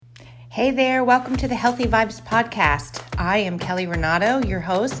Hey there, welcome to the Healthy Vibes Podcast. I am Kelly Renato, your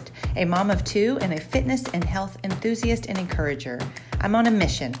host, a mom of two, and a fitness and health enthusiast and encourager. I'm on a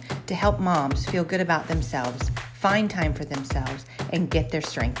mission to help moms feel good about themselves, find time for themselves, and get their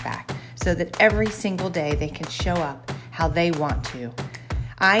strength back so that every single day they can show up how they want to.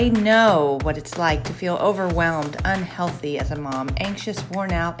 I know what it's like to feel overwhelmed, unhealthy as a mom, anxious,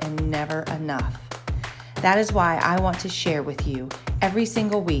 worn out, and never enough. That is why I want to share with you every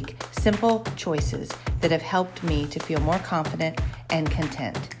single week simple choices that have helped me to feel more confident and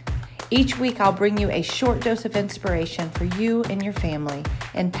content. Each week I'll bring you a short dose of inspiration for you and your family,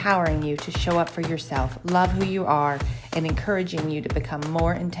 empowering you to show up for yourself, love who you are, and encouraging you to become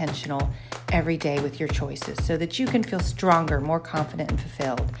more intentional every day with your choices so that you can feel stronger, more confident, and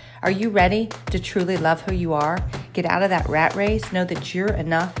fulfilled. Are you ready to truly love who you are? Get out of that rat race, know that you're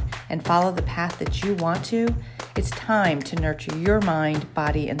enough, and follow the path that you want to? It's time to nurture your mind,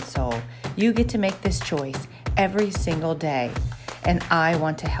 body, and soul. You get to make this choice every single day, and I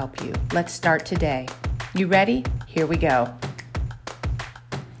want to help you. Let's start today. You ready? Here we go.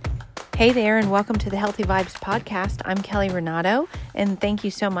 Hey there, and welcome to the Healthy Vibes Podcast. I'm Kelly Renato, and thank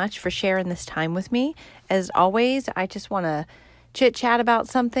you so much for sharing this time with me. As always, I just want to chit-chat about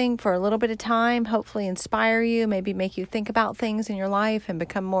something for a little bit of time, hopefully inspire you, maybe make you think about things in your life and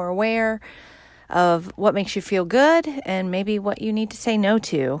become more aware of what makes you feel good and maybe what you need to say no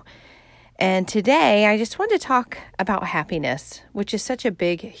to. And today, I just want to talk about happiness, which is such a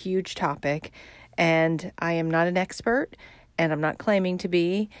big, huge topic, and I am not an expert, and I'm not claiming to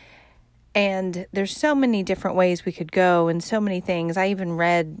be. And there's so many different ways we could go and so many things. I even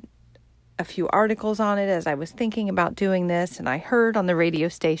read a few articles on it as I was thinking about doing this, and I heard on the radio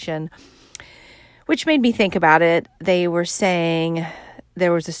station, which made me think about it. They were saying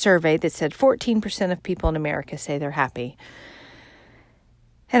there was a survey that said 14% of people in America say they're happy.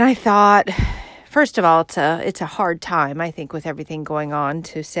 And I thought, first of all, it's a hard time, I think, with everything going on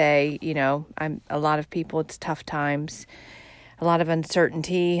to say, a lot of people, it's tough times. A lot of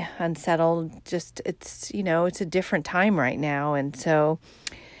uncertainty, unsettled, it's a different time right now. And so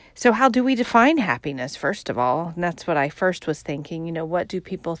how do we define happiness, first of all? And that's what I first was thinking, what do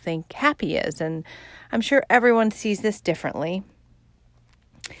people think happy is? And I'm sure everyone sees this differently.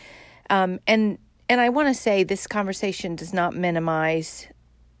 And I want to say this conversation does not minimize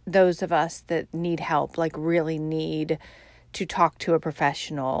those of us that need help, like really need to talk to a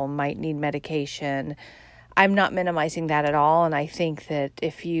professional, might need medication. I'm not minimizing that at all, and I think that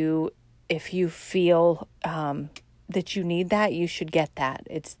if you feel that you need that, you should get that.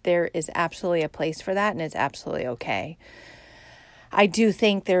 There is absolutely a place for that, and it's absolutely okay. I do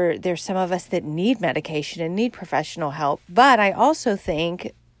think there's some of us that need medication and need professional help, but I also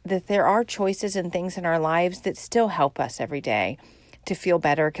think that there are choices and things in our lives that still help us every day to feel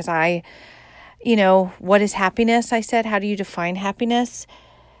better. Because what is happiness? I said, how do you define happiness?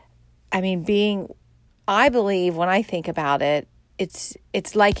 I believe when I think about it, it's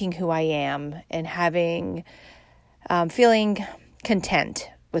liking who I am and having, feeling content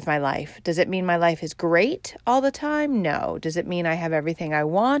with my life. Does it mean my life is great all the time? No. Does it mean I have everything I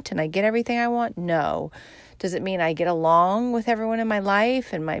want and I get everything I want? No. Does it mean I get along with everyone in my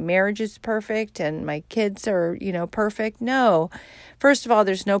life and my marriage is perfect and my kids are, perfect? No. First of all,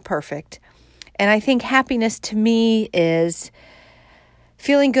 there's no perfect. And I think happiness to me is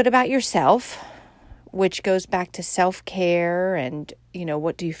feeling good about yourself, which goes back to self-care and,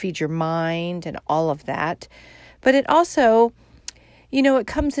 what do you feed your mind and all of that. But it also, it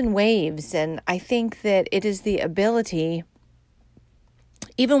comes in waves. And I think that it is the ability,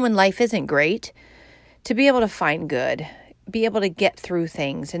 even when life isn't great, to be able to find good, be able to get through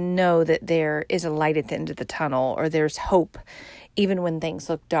things and know that there is a light at the end of the tunnel or there's hope, even when things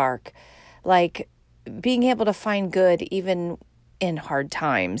look dark. Like being able to find good even in hard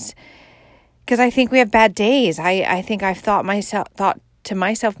times. Because I think we have bad days. I think I've thought to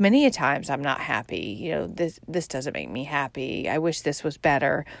myself many a times, I'm not happy. This doesn't make me happy. I wish this was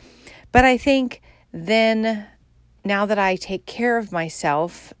better. But I think then, now that I take care of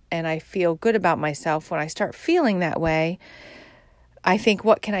myself and I feel good about myself, when I start feeling that way, I think,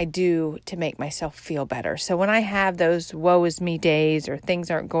 what can I do to make myself feel better? So when I have those woe is me days, or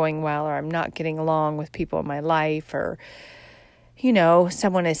things aren't going well, or I'm not getting along with people in my life, or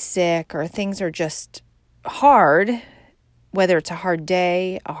someone is sick, or things are just hard, whether it's a hard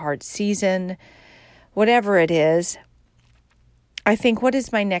day, a hard season, whatever it is, I think, what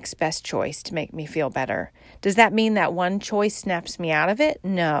is my next best choice to make me feel better? Does that mean that one choice snaps me out of it?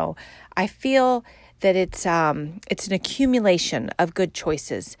 No. I feel that it's an accumulation of good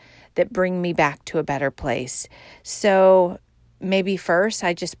choices that bring me back to a better place. So maybe first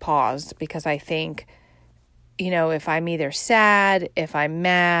I just pause because I think, if I'm either sad, if I'm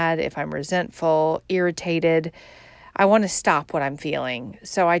mad, if I'm resentful, irritated, I want to stop what I'm feeling.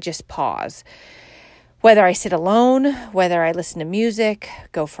 So I just pause. Whether I sit alone, whether I listen to music,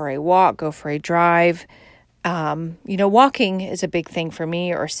 go for a walk, go for a drive. Walking is a big thing for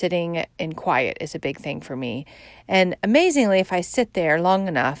me, or sitting in quiet is a big thing for me. And amazingly, if I sit there long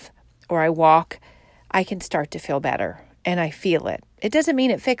enough or I walk, I can start to feel better and I feel it. It doesn't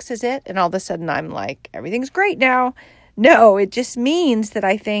mean it fixes it and all of a sudden I'm like, everything's great now. No, it just means that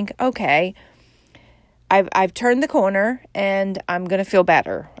I think, okay, I've turned the corner and I'm going to feel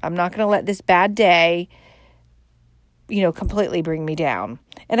better. I'm not going to let this bad day, completely bring me down.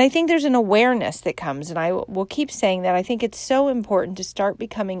 And I think there's an awareness that comes, and I will keep saying that. I think it's so important to start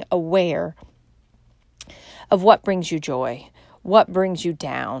becoming aware of what brings you joy, what brings you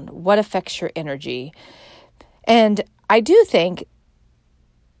down, what affects your energy. And I do think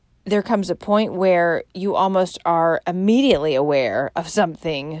there comes a point where you almost are immediately aware of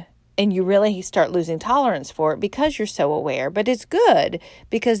something and you really start losing tolerance for it because you're so aware. But it's good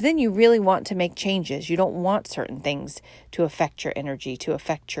because then you really want to make changes. You don't want certain things to affect your energy, to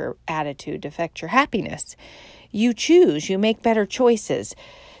affect your attitude, to affect your happiness. You choose, you make better choices.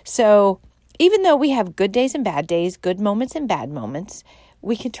 So even though we have good days and bad days, good moments and bad moments,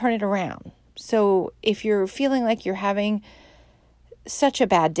 we can turn it around. So if you're feeling like you're having such a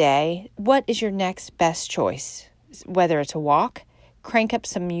bad day, what is your next best choice? Whether it's a walk, crank up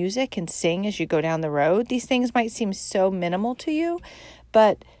some music and sing as you go down the road. These things might seem so minimal to you,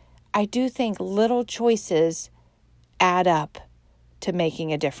 but I do think little choices add up to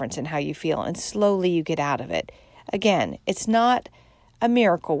making a difference in how you feel, and slowly you get out of it. Again, it's not a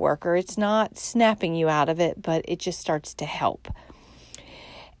miracle worker. It's not snapping you out of it, but it just starts to help.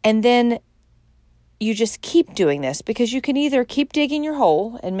 And then you just keep doing this, because you can either keep digging your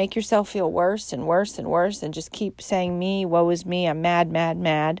hole and make yourself feel worse and worse and worse and just keep saying, me, woe is me, I'm mad, mad,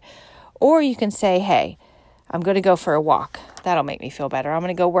 mad. Or you can say, hey, I'm going to go for a walk. That'll make me feel better. I'm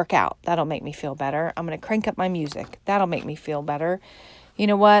going to go work out. That'll make me feel better. I'm going to crank up my music. That'll make me feel better. You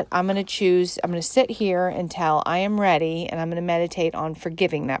know what? I'm going to sit here until I am ready, and I'm going to meditate on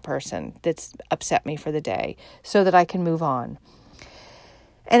forgiving that person that's upset me for the day so that I can move on.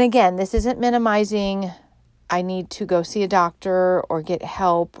 And again, this isn't minimizing I need to go see a doctor or get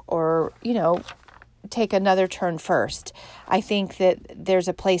help or, take another turn first. I think that there's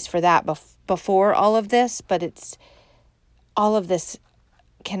a place for that before all of this, but all of this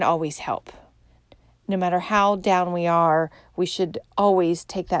can always help. No matter how down we are, we should always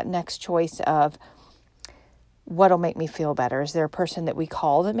take that next choice of what'll make me feel better. Is there a person that we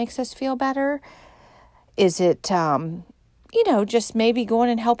call that makes us feel better? Is it, just maybe going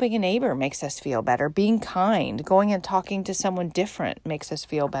and helping a neighbor makes us feel better. Being kind, going and talking to someone different makes us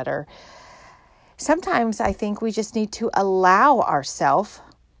feel better. Sometimes I think we just need to allow ourselves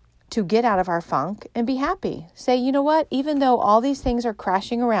to get out of our funk and be happy. Say, you know what? Even though all these things are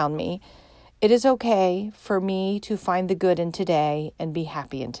crashing around me, it is okay for me to find the good in today and be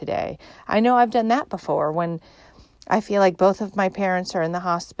happy in today. I know I've done that before when I feel like both of my parents are in the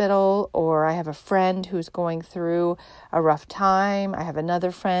hospital, or I have a friend who's going through a rough time. I have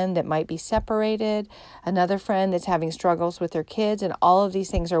another friend that might be separated, another friend that's having struggles with their kids, and all of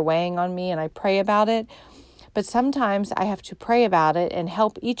these things are weighing on me, and I pray about it. But sometimes I have to pray about it and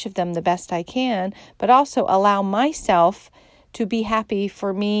help each of them the best I can, but also allow myself to be happy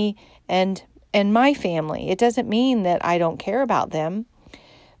for me and my family. It doesn't mean that I don't care about them.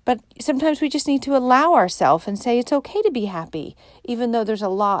 But sometimes we just need to allow ourselves and say it's okay to be happy, even though there's a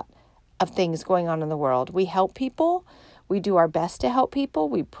lot of things going on in the world. We help people. We do our best to help people.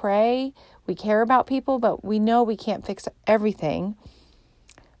 We pray. We care about people, but we know we can't fix everything.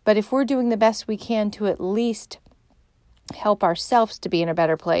 But if we're doing the best we can to at least help ourselves to be in a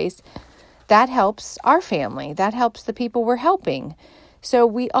better place, that helps our family. That helps the people we're helping. So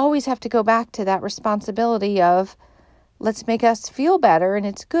we always have to go back to that responsibility of, let's make us feel better, and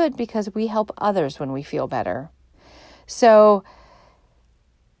it's good because we help others when we feel better. So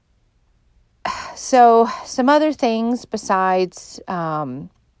some other things besides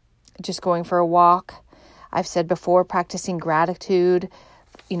just going for a walk, I've said before, practicing gratitude,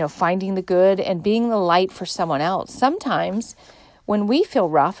 finding the good and being the light for someone else. Sometimes when we feel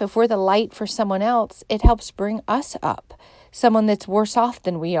rough, if we're the light for someone else, it helps bring us up. Someone that's worse off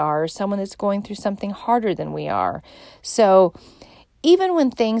than we are, someone that's going through something harder than we are. So even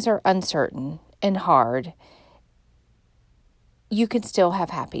when things are uncertain and hard, you can still have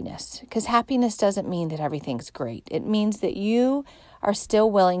happiness, because happiness doesn't mean that everything's great. It means that you are still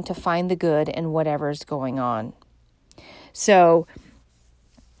willing to find the good in whatever's going on. So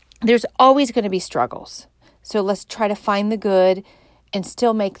there's always going to be struggles. So let's try to find the good and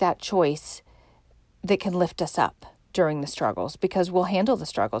still make that choice that can lift us up during the struggles, because we'll handle the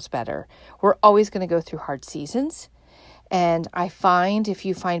struggles better. We're always going to go through hard seasons. And I find if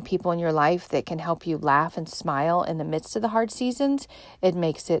you find people in your life that can help you laugh and smile in the midst of the hard seasons, it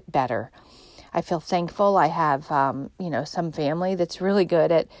makes it better. I feel thankful. I have, some family that's really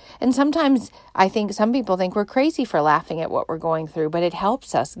good at, and sometimes I think some people think we're crazy for laughing at what we're going through, but it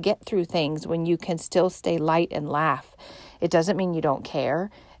helps us get through things when you can still stay light and laugh. It doesn't mean you don't care.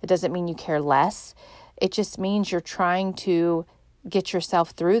 It doesn't mean you care less. It just means you're trying to get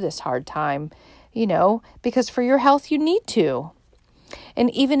yourself through this hard time, because for your health, you need to. And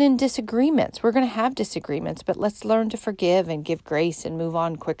even in disagreements, we're going to have disagreements, but let's learn to forgive and give grace and move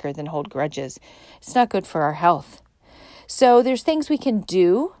on quicker than hold grudges. It's not good for our health. So there's things we can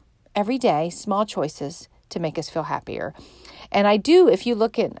do every day, small choices to make us feel happier. And if you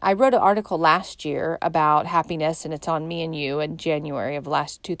look at, I wrote an article last year about happiness, and it's on Me and You in January of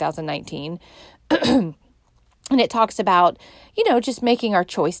 2019. And it talks about, just making our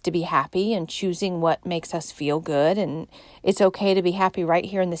choice to be happy and choosing what makes us feel good. And it's okay to be happy right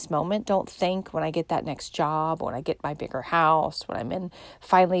here in this moment. Don't think when I get that next job, when I get my bigger house, when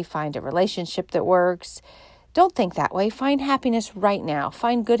finally find a relationship that works. Don't think that way. Find happiness right now.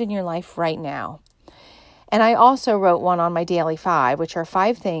 Find good in your life right now. And I also wrote one on my Daily 5, which are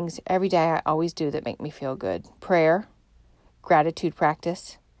 5 things every day I always do that make me feel good. Prayer, gratitude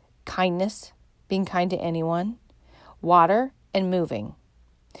practice, kindness, being kind to anyone, water, and moving.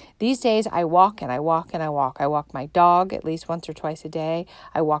 These days, I walk and I walk and I walk. I walk my dog at least once or twice a day.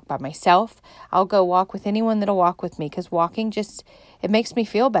 I walk by myself. I'll go walk with anyone that'll walk with me, because walking it makes me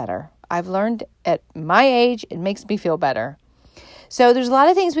feel better. I've learned at my age, it makes me feel better. So there's a lot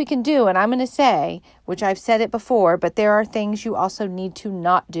of things we can do, and I'm going to say, which I've said it before, but there are things you also need to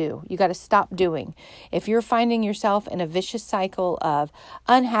not do. You got to stop doing. If you're finding yourself in a vicious cycle of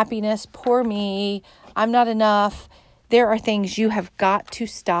unhappiness, poor me, I'm not enough, there are things you have got to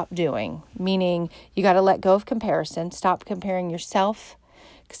stop doing, meaning you got to let go of comparison. Stop comparing yourself.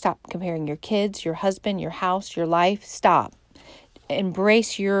 Stop comparing your kids, your husband, your house, your life. Stop.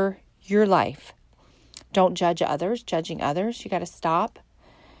 Embrace your life. Don't judge others. Judging others, you got to stop.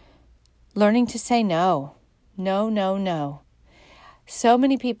 Learning to say no. No, no, no. So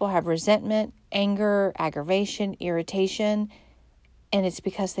many people have resentment, anger, aggravation, irritation, and it's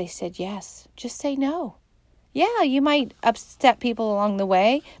because they said yes. Just say no. Yeah, you might upset people along the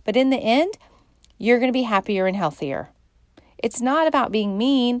way, but in the end, you're going to be happier and healthier. It's not about being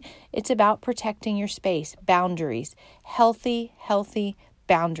mean. It's about protecting your space, boundaries, healthy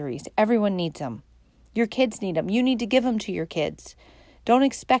boundaries. Everyone needs them. Your kids need them. You need to give them to your kids. Don't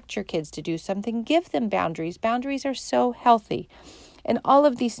expect your kids to do something. Give them boundaries. Boundaries are so healthy. And all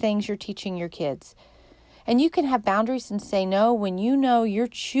of these things you're teaching your kids. And you can have boundaries and say no when you know you're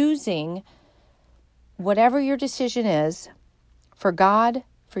choosing whatever your decision is for God,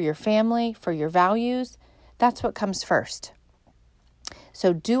 for your family, for your values. That's what comes first.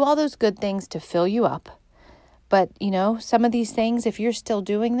 So do all those good things to fill you up. But, some of these things, if you're still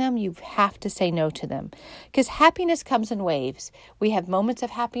doing them, you have to say no to them. Because happiness comes in waves. We have moments of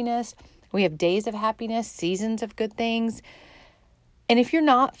happiness. We have days of happiness, seasons of good things. And if you're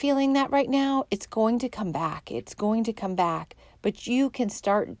not feeling that right now, it's going to come back. It's going to come back. But you can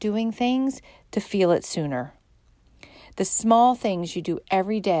start doing things to feel it sooner. The small things you do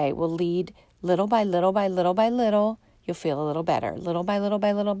every day will lead little by little by little by little. You'll feel a little better. Little by little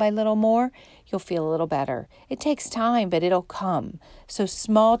by little by little more, you'll feel a little better. It takes time, but it'll come. So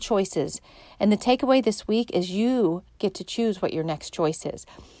small choices. And the takeaway this week is you get to choose what your next choice is.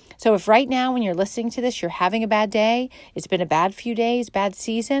 So if right now when you're listening to this, you're having a bad day, it's been a bad few days, bad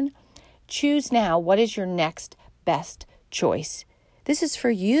season, choose now what is your next best choice. This is for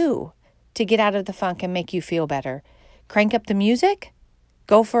you to get out of the funk and make you feel better. Crank up the music,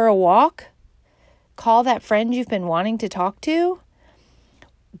 go for a walk, call that friend you've been wanting to talk to,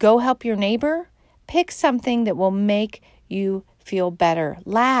 go help your neighbor. Pick something that will make you feel better.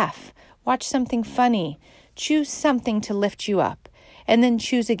 Laugh, watch something funny, choose something to lift you up, and then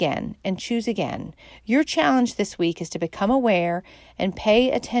choose again and choose again. Your challenge this week is to become aware and pay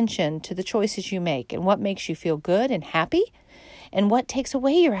attention to the choices you make and what makes you feel good and happy and what takes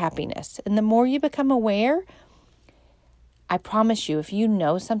away your happiness. And the more you become aware, I promise you, if you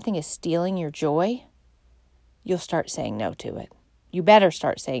know something is stealing your joy, you'll start saying no to it. You better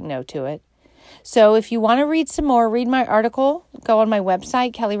start saying no to it. So if you want to read some more, read my article. Go on my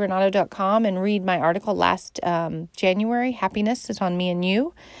website, kellyrenato.com, and read my article last January. Happiness is on Me and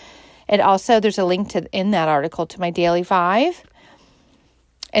You. There's a link in that article to my Daily 5.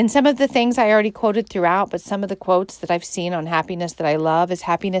 And some of the things I already quoted throughout, but some of the quotes that I've seen on happiness that I love is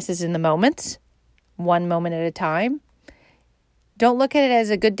happiness is in the moment, one moment at a time. Don't look at it as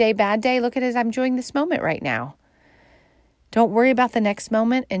a good day, bad day. Look at it as I'm enjoying this moment right now. Don't worry about the next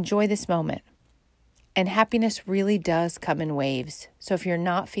moment. Enjoy this moment. And happiness really does come in waves. So if you're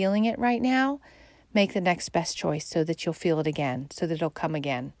not feeling it right now, make the next best choice so that you'll feel it again, so that it'll come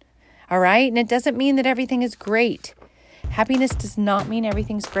again. All right? And it doesn't mean that everything is great. Happiness does not mean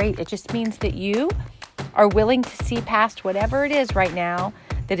everything's great. It just means that you are willing to see past whatever it is right now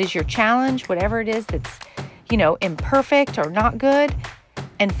that is your challenge, whatever it is that's, imperfect or not good,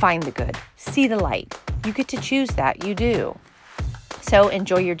 and find the good. See the light. You get to choose that. You do. So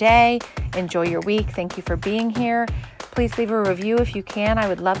enjoy your day. Enjoy your week. Thank you for being here. Please leave a review if you can. I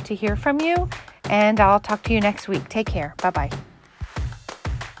would love to hear from you. And I'll talk to you next week. Take care. Bye-bye.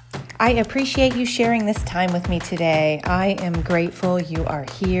 I appreciate you sharing this time with me today. I am grateful you are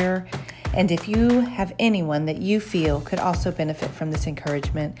here. And if you have anyone that you feel could also benefit from this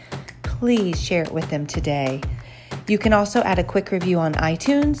encouragement, please share it with them today. You can also add a quick review on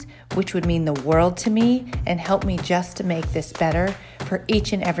iTunes, which would mean the world to me and help me just to make this better for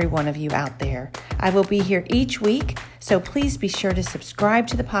each and every one of you out there. I will be here each week, so please be sure to subscribe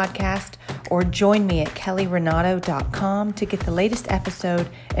to the podcast or join me at kellyrenato.com to get the latest episode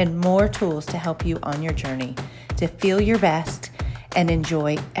and more tools to help you on your journey to feel your best and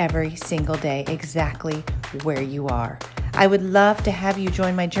enjoy every single day exactly where you are. I would love to have you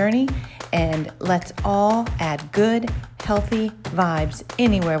join my journey, and let's all add good, healthy vibes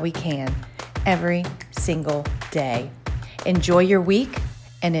anywhere we can, every single day. Enjoy your week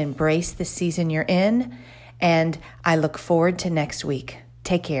and embrace the season you're in, and I look forward to next week.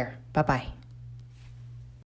 Take care. Bye-bye.